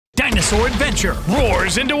Dinosaur Adventure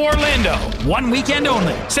roars into Orlando. 1 weekend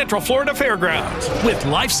only. Central Florida Fairgrounds. With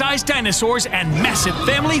life-size dinosaurs and massive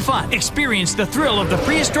family fun. Experience the thrill of the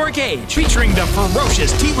prehistoric age. Featuring the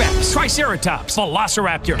ferocious T-Rex, Triceratops,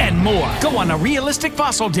 Velociraptor, and more. Go on a realistic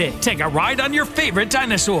fossil dig. Take a ride on your favorite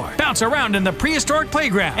dinosaur. Bounce around in the prehistoric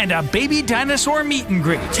playground. And a baby dinosaur meet and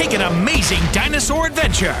greet. Take an amazing dinosaur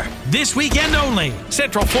adventure. This weekend only.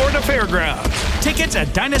 Central Florida Fairgrounds. Tickets at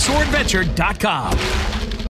dinosauradventure.com.